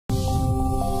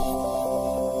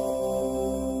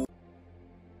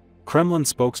Kremlin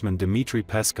spokesman Dmitry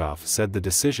Peskov said the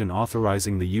decision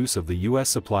authorizing the use of the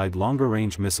US-supplied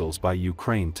longer-range missiles by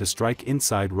Ukraine to strike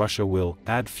inside Russia will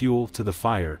add fuel to the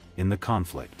fire in the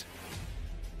conflict.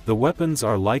 The weapons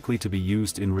are likely to be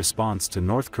used in response to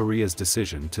North Korea's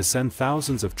decision to send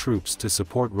thousands of troops to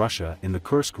support Russia in the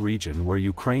Kursk region where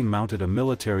Ukraine mounted a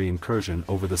military incursion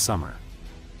over the summer.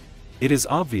 It is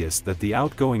obvious that the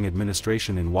outgoing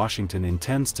administration in Washington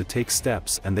intends to take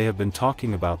steps, and they have been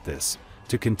talking about this,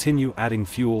 to continue adding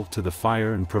fuel to the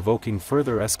fire and provoking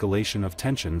further escalation of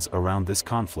tensions around this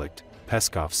conflict,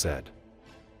 Peskov said.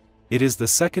 It is the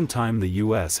second time the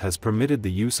US has permitted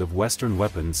the use of Western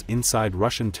weapons inside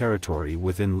Russian territory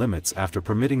within limits after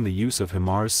permitting the use of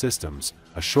HIMARS systems,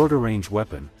 a shorter-range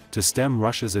weapon, to stem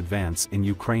Russia's advance in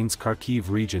Ukraine's Kharkiv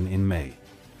region in May.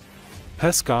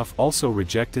 Peskov also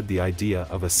rejected the idea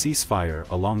of a ceasefire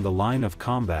along the line of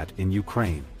combat in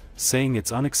Ukraine, saying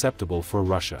it's unacceptable for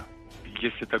Russia.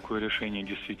 Если такое решение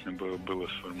действительно было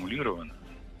сформулировано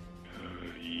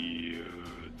и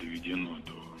доведено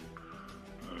до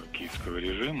киевского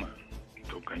режима,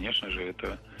 то, конечно же,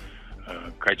 это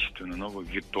качественно новый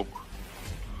виток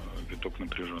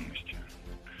напряженности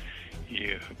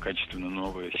и качественно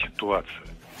новая ситуация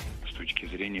с точки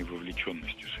зрения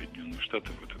вовлеченности Соединенных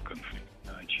Штатов в этот конфликт.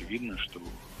 Очевидно, что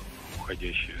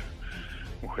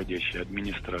уходящая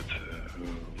администрация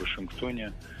в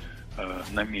Вашингтоне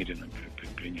намерена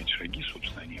предпринять шаги,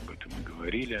 собственно, они об этом и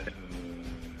говорили,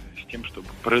 с тем, чтобы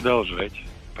продолжать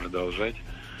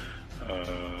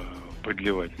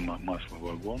подливать масло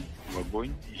в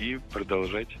огонь и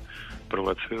продолжать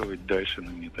провоцировать дальше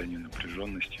нагнетание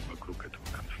напряженности вокруг этого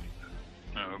конфликта.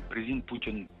 Президент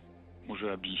Путин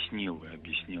уже объяснил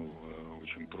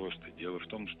очень просто. Дело в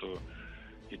том, что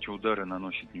эти удары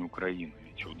наносит не Украина,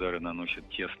 эти удары наносят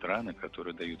те страны,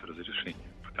 которые дают разрешение,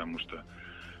 потому что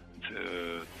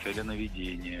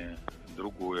целенаведение,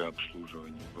 другое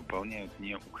обслуживание выполняют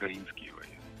не украинские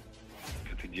военные.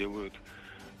 Это делают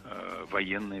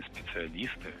военные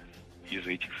специалисты из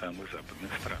этих самых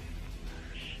западных стран.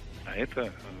 А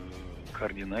это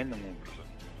кардинальным образом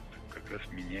как раз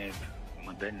меняет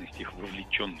модальность их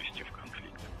вовлеченности в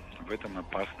конфликт. В этом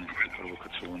опасность и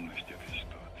провокационность этой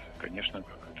ситуации. Конечно,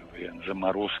 как это вариант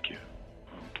заморозки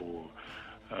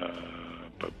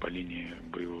по линии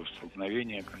боевого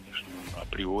столкновения, конечно,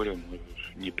 априори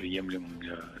неприемлем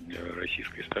для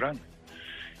российской стороны.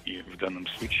 И в данном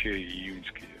случае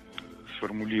июньские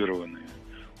сформулированные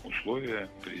условия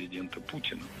президента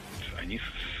Путина, они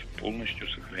полностью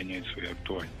сохраняют свою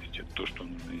актуальность. Это то, что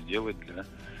нужно сделать для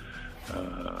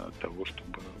того,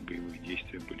 чтобы боевые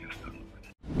действия были остановлены.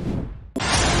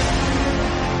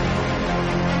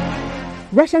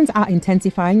 Russians are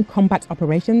intensifying combat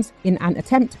operations in an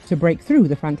attempt to break through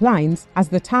the front lines as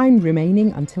the time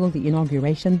remaining until the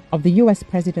inauguration of the US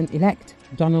President-elect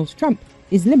Donald Trump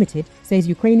is limited, says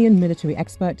Ukrainian military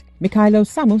expert Mikhailo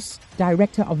Samus,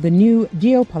 director of the new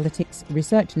Geopolitics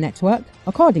Research Network,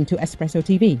 according to Espresso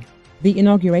TV. The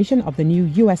inauguration of the new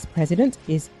US president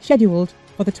is scheduled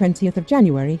for the 20th of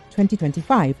January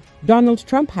 2025. Donald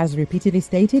Trump has repeatedly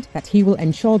stated that he will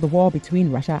ensure the war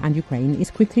between Russia and Ukraine is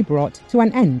quickly brought to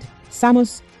an end.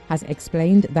 Samus has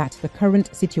explained that the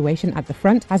current situation at the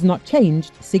front has not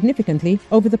changed significantly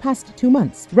over the past 2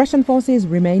 months. Russian forces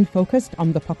remain focused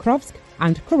on the Pokrovsk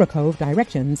and Kharkiv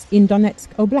directions in Donetsk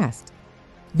Oblast.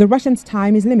 The Russians'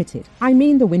 time is limited. I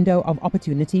mean the window of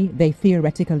opportunity they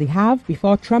theoretically have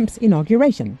before Trump's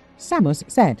inauguration, Samus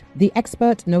said. The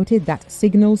expert noted that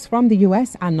signals from the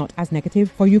US are not as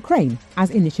negative for Ukraine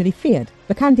as initially feared.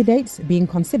 The candidates being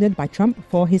considered by Trump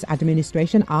for his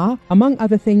administration are, among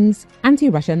other things,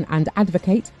 anti-Russian and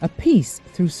advocate a peace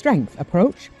through strength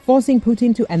approach, forcing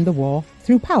Putin to end the war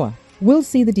through power. We'll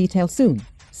see the details soon,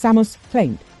 Samus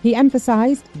claimed. He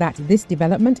emphasized that this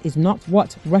development is not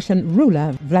what Russian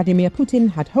ruler Vladimir Putin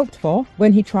had hoped for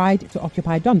when he tried to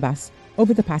occupy Donbass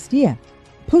over the past year.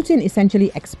 Putin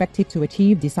essentially expected to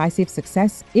achieve decisive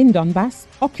success in Donbass,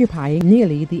 occupying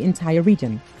nearly the entire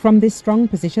region. From this strong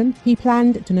position, he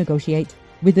planned to negotiate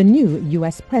with the new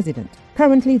US president.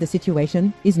 Currently, the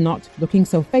situation is not looking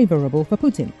so favorable for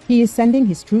Putin. He is sending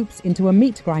his troops into a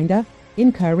meat grinder,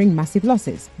 incurring massive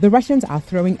losses. The Russians are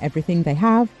throwing everything they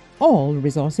have, all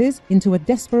resources, into a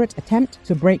desperate attempt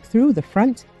to break through the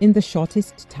front in the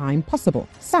shortest time possible,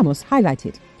 Samus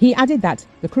highlighted. He added that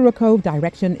the Kharkiv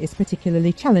direction is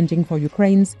particularly challenging for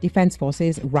Ukraine's defense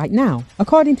forces right now.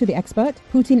 According to the expert,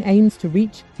 Putin aims to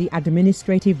reach the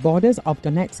administrative borders of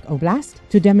Donetsk Oblast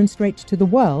to demonstrate to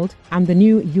the world and the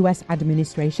new US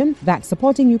administration that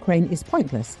supporting Ukraine is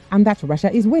pointless and that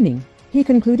Russia is winning. He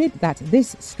concluded that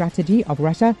this strategy of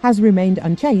Russia has remained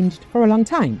unchanged for a long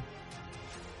time.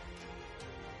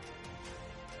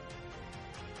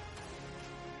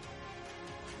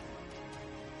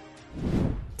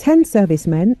 10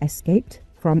 servicemen escaped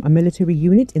from a military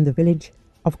unit in the village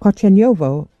of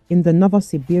Kochenyovo in the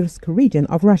Novosibirsk region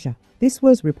of Russia. This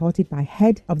was reported by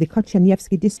head of the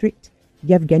Kochenyevsky district,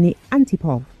 Yevgeny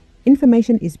Antipov.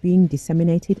 Information is being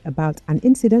disseminated about an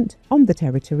incident on the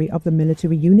territory of the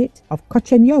military unit of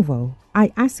Kochenyovo.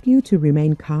 I ask you to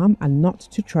remain calm and not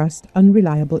to trust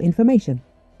unreliable information.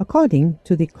 According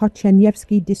to the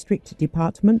Kochenyevsky District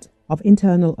Department of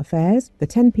Internal Affairs, the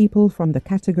 10 people from the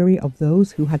category of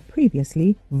those who had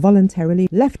previously voluntarily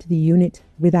left the unit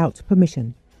without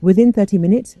permission. Within 30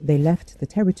 minutes, they left the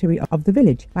territory of the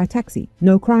village by taxi.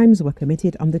 No crimes were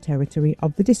committed on the territory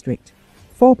of the district.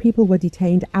 4 people were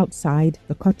detained outside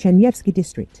the Kochenyevsky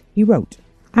district, he wrote.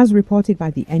 As reported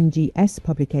by the NGS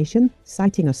publication,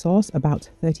 citing a source, about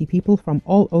 30 people from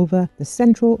all over the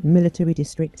central military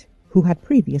district who had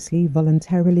previously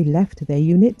voluntarily left their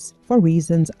units for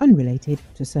reasons unrelated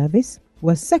to service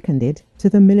were seconded to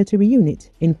the military unit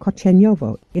in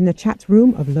Kochenyovo. In a chat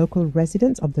room of local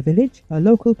residents of the village, a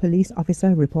local police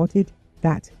officer reported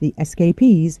that the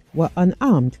escapees were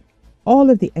unarmed. All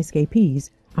of the escapees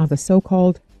are the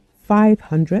so-called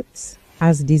 500s,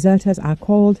 as deserters are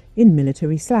called in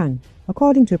military slang.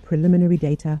 According to preliminary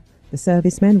data, the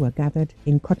servicemen were gathered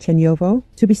in Kochenyovo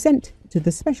to be sent to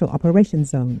the Special Operations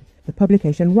Zone, the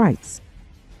publication writes.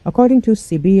 According to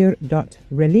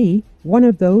Sibir.Reli, one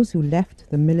of those who left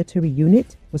the military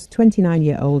unit was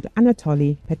 29-year-old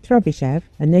Anatoly Petrovishev,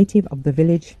 a native of the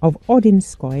village of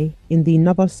Odinskoy in the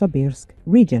Novosibirsk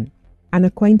region. An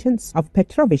acquaintance of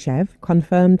Petrovishev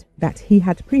confirmed that he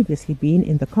had previously been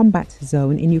in the combat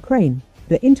zone in Ukraine.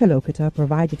 The interlocutor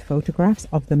provided photographs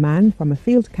of the man from a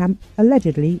field camp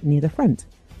allegedly near the front.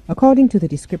 According to the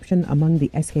description, among the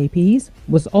escapees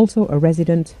was also a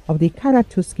resident of the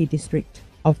Karatusky district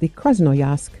of the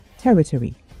Krasnoyarsk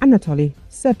territory, Anatoly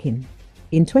Serkin.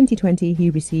 In 2020, he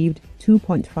received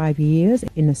 2.5 years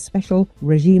in a special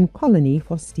regime colony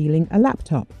for stealing a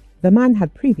laptop. The man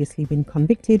had previously been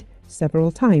convicted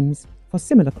several times for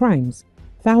similar crimes.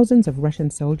 Thousands of Russian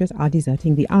soldiers are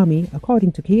deserting the army,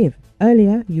 according to Kiev.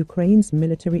 Earlier, Ukraine's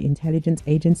military intelligence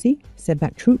agency said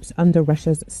that troops under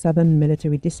Russia's southern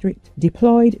military district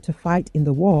deployed to fight in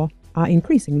the war are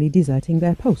increasingly deserting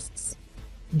their posts.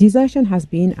 Desertion has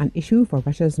been an issue for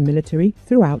Russia's military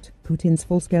throughout Putin's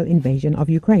full-scale invasion of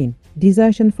Ukraine.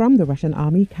 Desertion from the Russian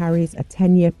army carries a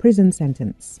 10-year prison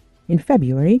sentence. In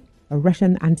February, a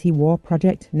Russian anti-war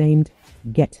project named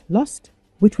Get Lost,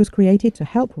 which was created to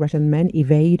help Russian men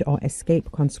evade or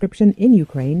escape conscription in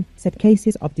Ukraine, said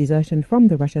cases of desertion from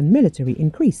the Russian military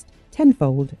increased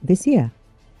tenfold this year.